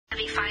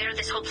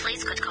this whole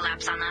place could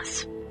collapse on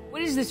us.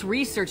 What is this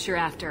research you're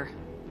after?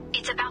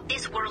 It's about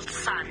this world's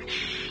sun.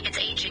 It's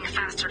aging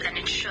faster than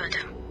it should.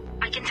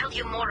 I can tell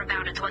you more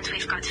about it once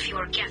we've got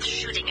fewer Geth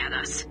shooting at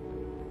us.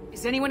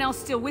 Is anyone else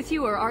still with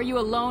you, or are you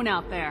alone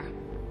out there?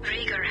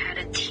 Rieger had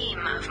a team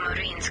of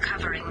Marines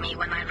covering me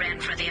when I ran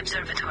for the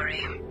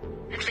observatory.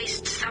 At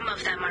least some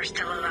of them are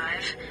still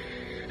alive.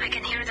 I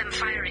can hear them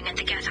firing at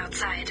the Geth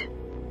outside.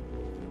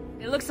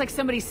 It looks like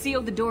somebody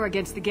sealed the door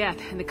against the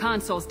Geth, and the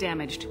console's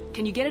damaged.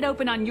 Can you get it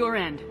open on your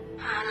end?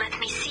 Let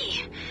me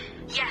see.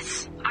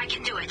 Yes, I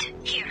can do it.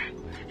 Here.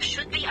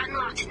 Should be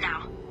unlocked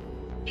now.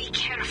 Be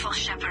careful,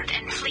 Shepard,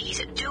 and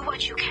please do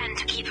what you can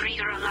to keep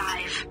Rieger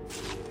alive.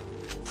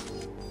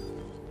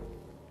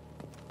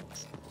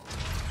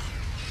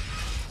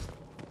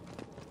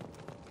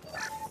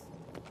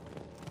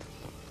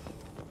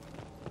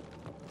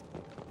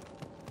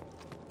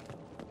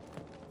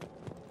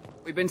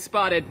 We've been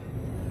spotted.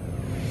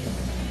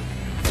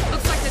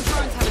 Looks like the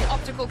drones have an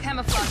optical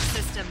camouflage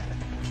system.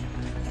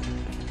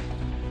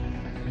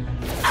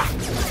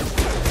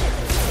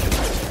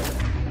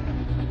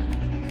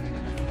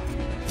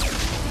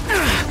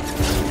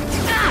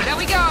 There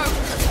we go!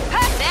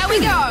 There we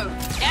go!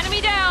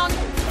 Enemy down!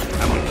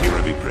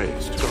 Amalkira be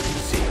praised. Go to the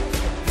sea.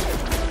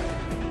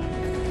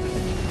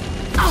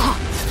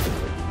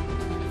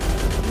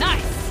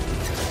 Nice!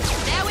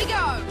 There we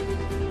go!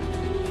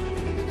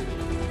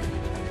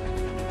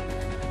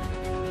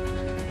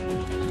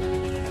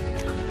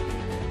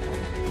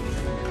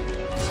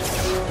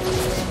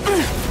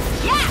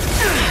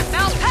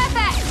 Smells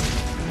perfect!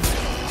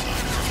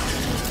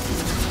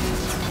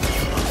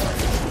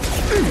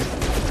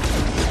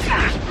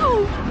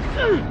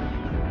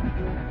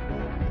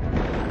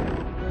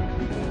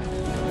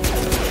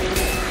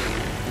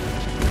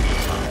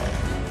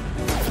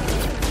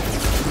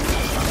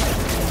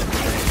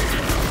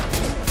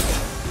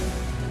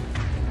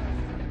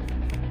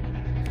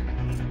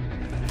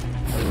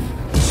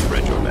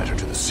 Spread your matter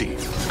to the sea.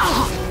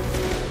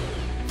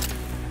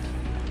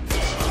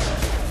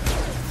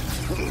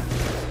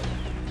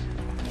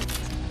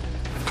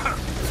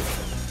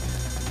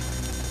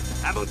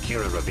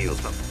 Amalkira reveals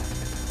them.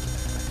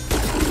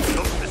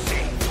 Go to the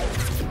sea.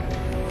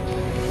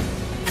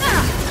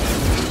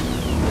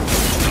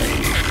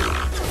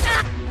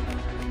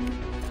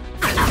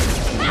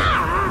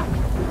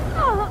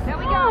 There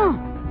we go!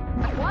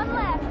 One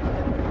left!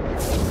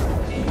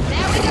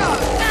 There we go!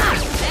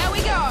 There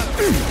we go!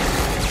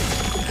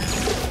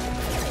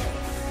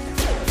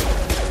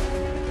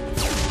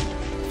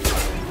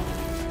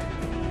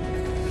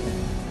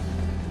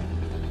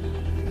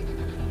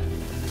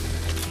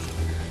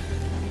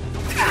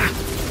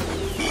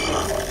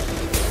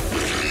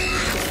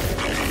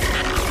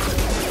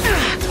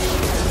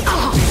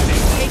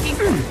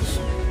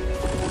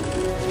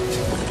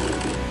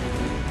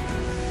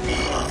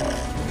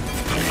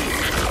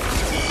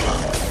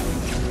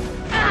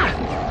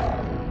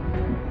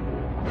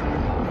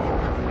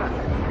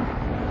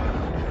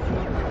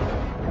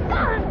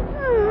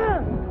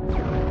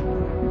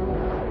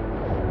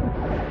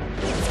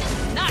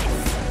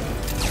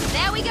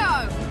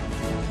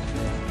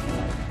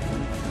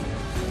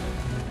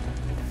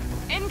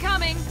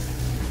 Incoming!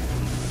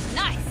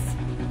 Nice!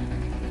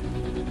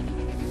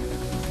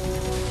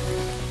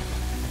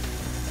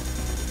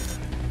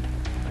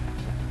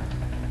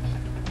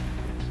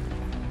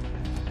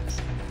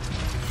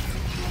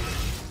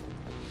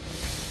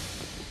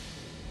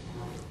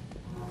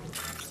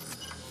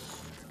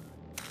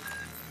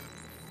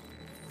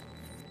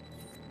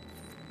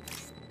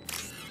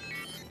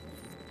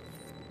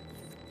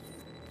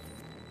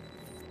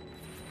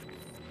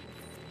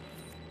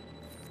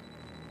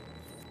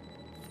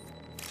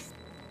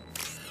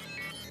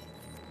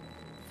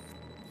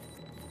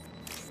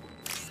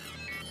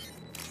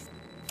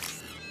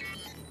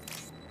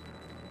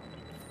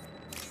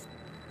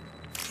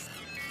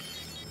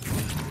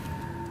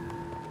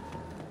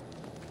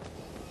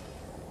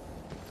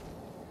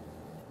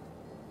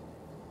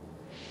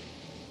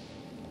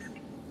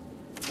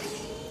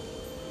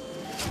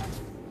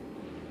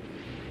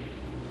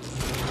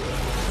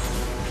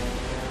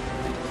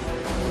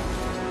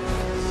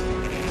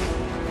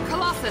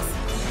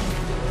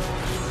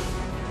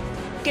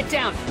 Get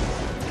down!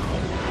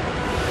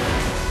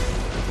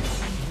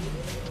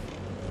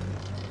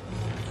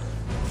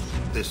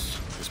 This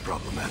is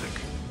problematic.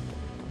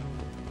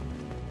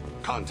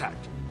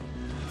 Contact.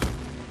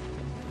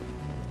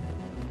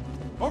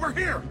 Over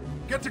here!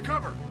 Get to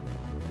cover!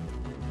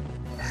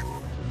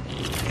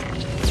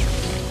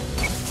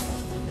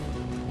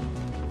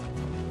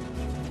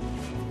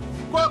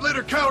 Squad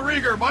Leader Cal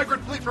Rieger,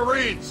 Migrant Fleet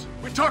Marines.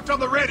 We talked on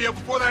the radio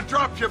before that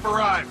dropship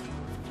arrived.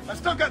 I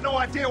still got no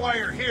idea why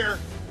you're here.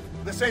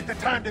 This ain't the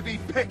time to be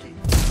picky.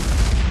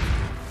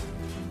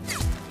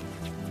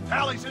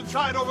 Tali's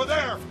inside over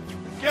there.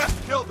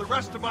 Geth killed the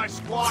rest of my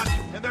squad,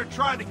 and they're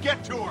trying to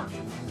get to her.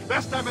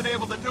 Best I've been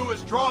able to do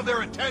is draw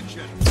their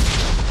attention.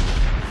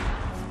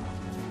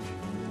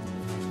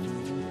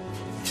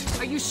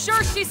 Are you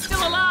sure she's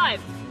still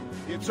alive?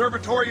 The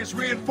observatory is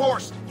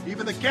reinforced.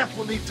 Even the Geth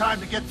will need time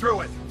to get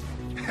through it.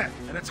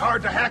 And it's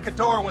hard to hack a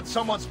door when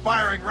someone's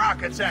firing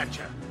rockets at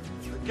you.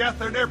 The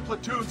Geth are near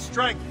platoon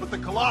strength, but the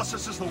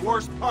Colossus is the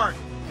worst part.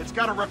 It's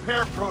got a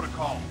repair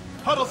protocol.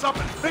 Huddles up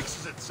and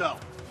fixes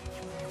itself.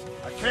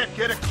 I can't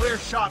get a clear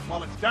shot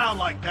while it's down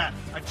like that.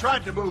 I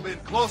tried to move in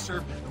closer,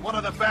 and one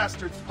of the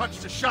bastards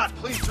punched a shot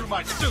clean through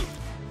my suit.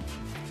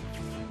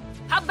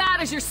 How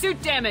bad is your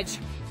suit damage?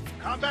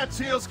 Combat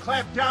SEALs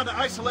clamp down to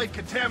isolate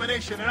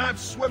contamination, and I'm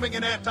swimming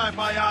in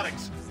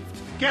antibiotics.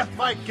 Geth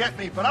might get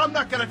me, but I'm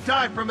not gonna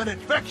die from an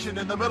infection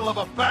in the middle of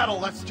a battle.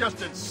 That's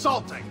just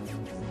insulting.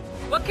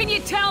 What can you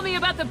tell me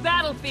about the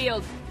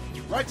battlefield?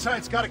 Right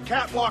side's got a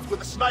catwalk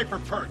with a sniper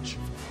perch.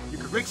 You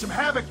could wreak some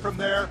havoc from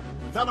there,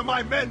 but none of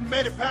my men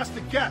made it past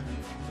the Geth.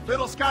 The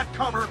middle's got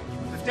cover,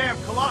 but the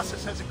damn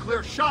Colossus has a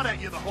clear shot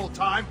at you the whole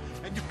time,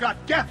 and you've got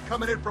Geth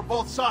coming in from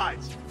both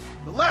sides.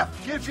 The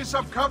left gives you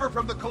some cover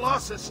from the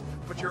Colossus,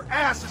 but your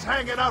ass is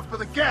hanging out for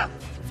the Geth.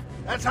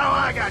 That's how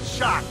I got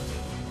shot.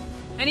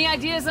 Any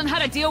ideas on how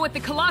to deal with the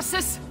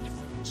Colossus?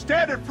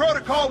 Standard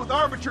protocol with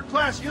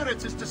armature-class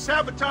units is to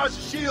sabotage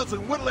the shields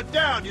and whittle it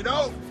down, you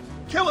know?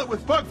 Kill it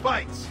with bug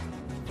bites.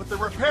 But the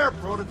repair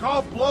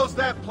protocol blows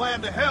that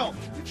plan to hell.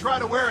 You try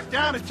to wear it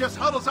down, it just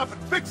huddles up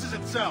and fixes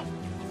itself.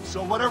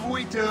 So whatever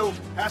we do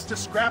has to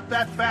scrap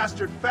that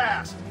bastard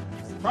fast.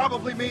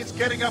 Probably means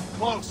getting up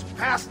close,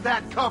 past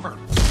that cover.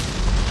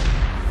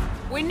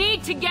 We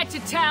need to get to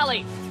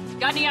Tali.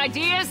 Got any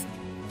ideas?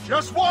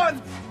 Just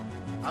one!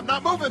 I'm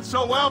not moving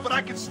so well, but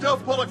I can still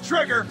pull a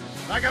trigger.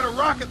 I got a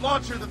rocket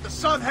launcher that the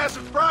sun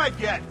hasn't fried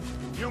yet.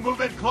 You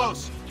move in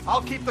close.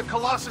 I'll keep the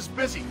Colossus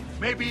busy,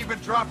 maybe even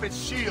drop its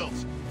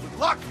shields. With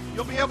luck,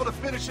 you'll be able to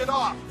finish it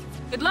off.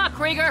 Good luck,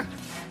 Rieger.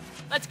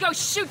 Let's go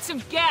shoot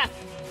some Geth.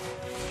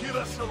 Give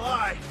us a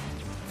lie.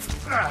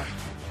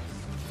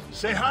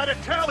 Say hi to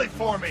Tali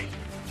for me.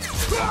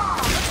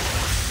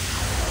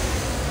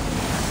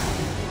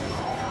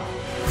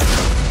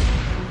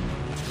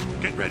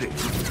 Get ready.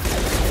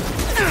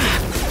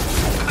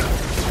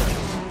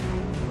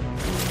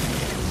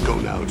 Go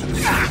now to the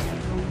sea.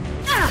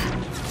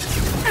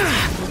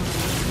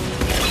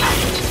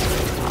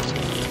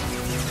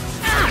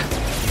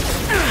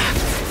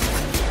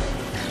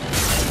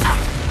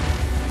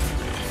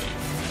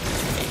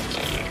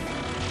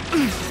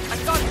 I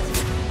got it.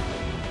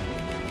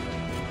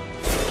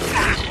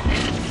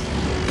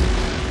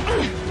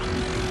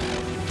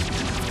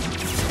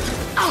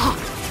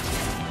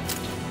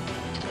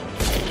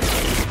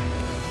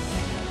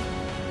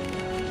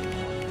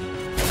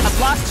 I've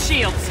lost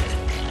shields.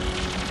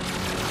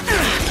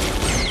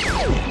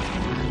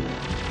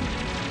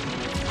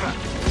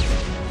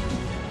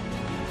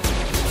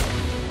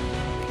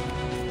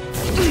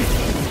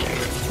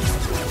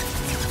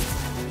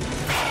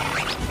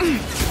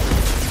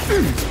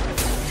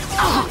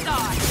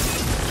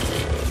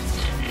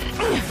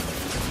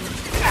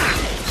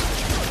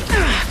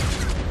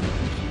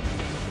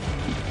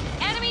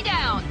 Enemy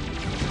down.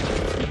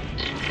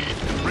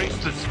 Embrace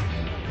this.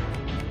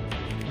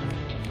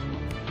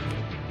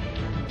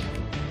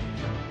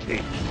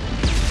 Hey.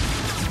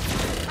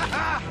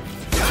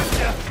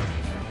 Gotcha!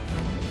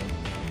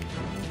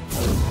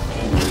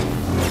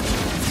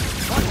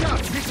 Watch out!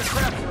 Piece of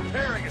crap's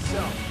repairing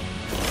itself.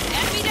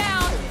 Enemy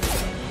down.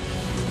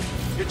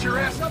 Get your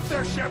ass up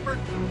there, Shepard.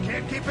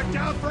 Can't keep it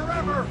down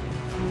forever.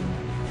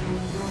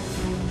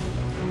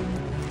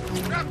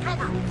 Grab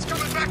cover. It's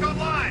coming back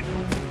online.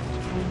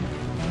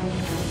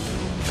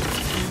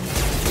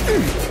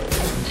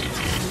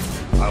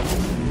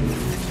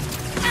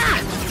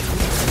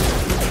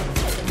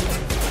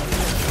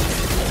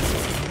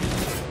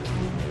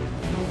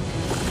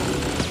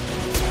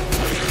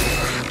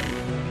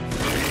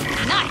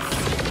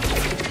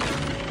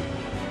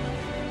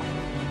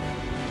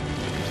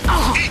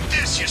 Eat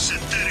this, you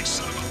synthetic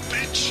son of a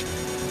bitch!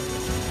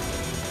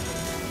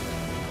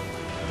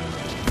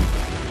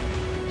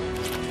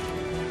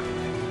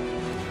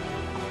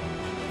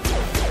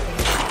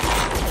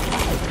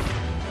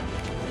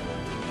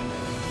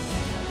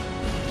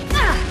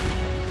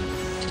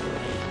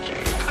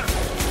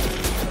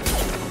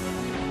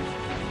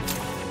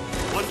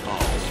 One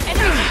call.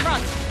 Enemy in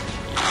front.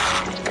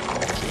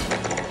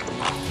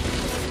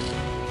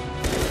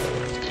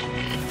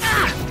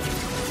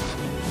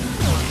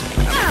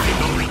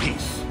 No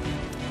release.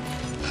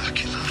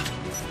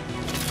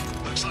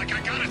 Looks like I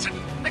got it.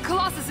 The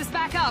Colossus is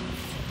back up.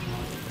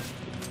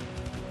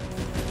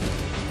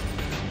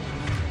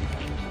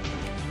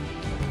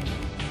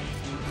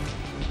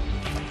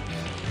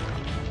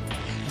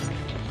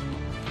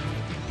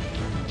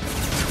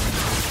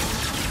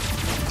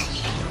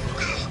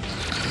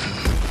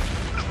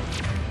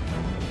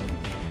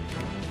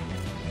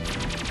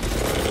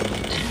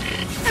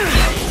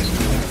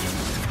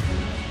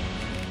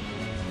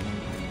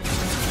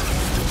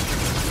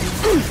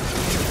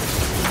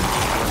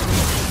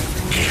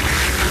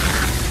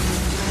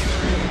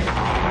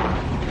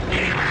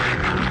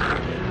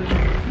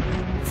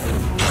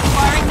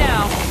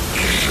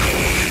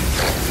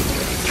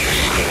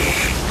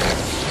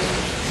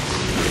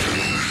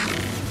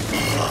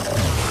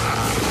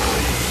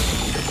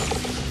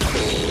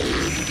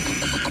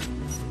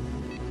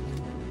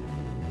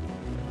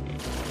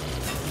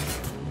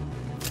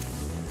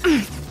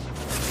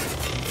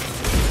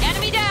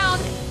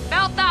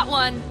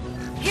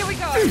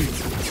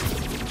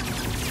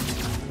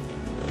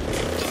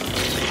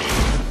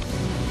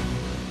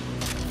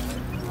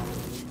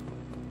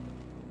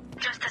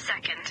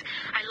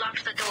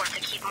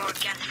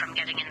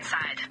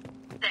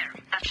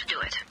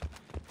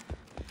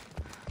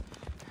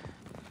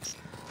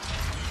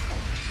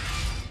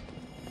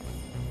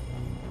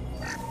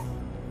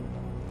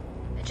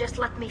 Just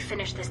let me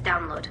finish this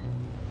download.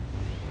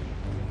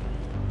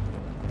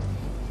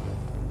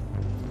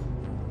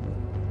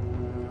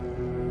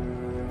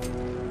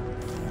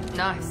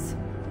 Nice.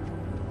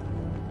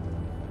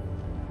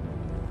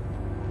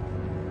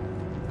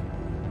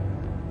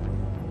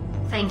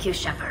 Thank you,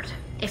 Shepard.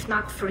 If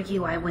not for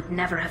you, I would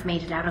never have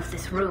made it out of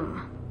this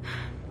room.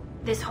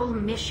 This whole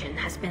mission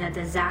has been a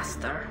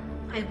disaster.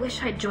 I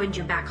wish I'd joined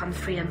you back on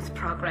Freedom's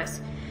Progress,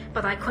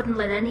 but I couldn't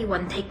let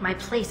anyone take my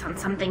place on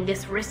something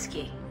this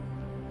risky.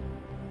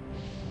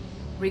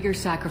 Rieger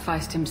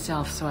sacrificed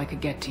himself so I could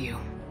get to you.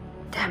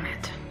 Damn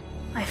it.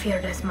 I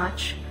feared as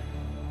much.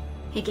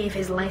 He gave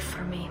his life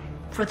for me,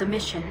 for the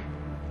mission.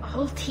 A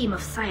whole team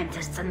of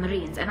scientists and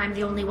Marines, and I'm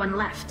the only one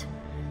left.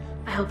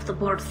 I hope the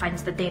board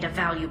finds the data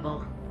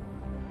valuable.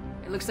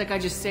 It looks like I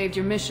just saved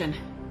your mission.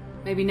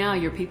 Maybe now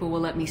your people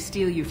will let me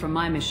steal you from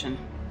my mission.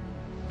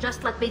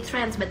 Just let me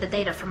transmit the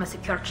data from a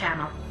secure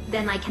channel.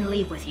 Then I can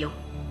leave with you.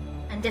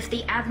 And if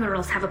the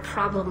Admirals have a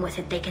problem with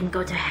it, they can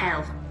go to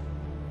hell.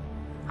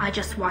 I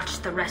just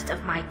watched the rest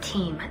of my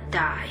team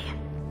die.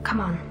 Come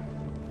on,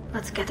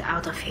 let's get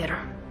out of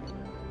here.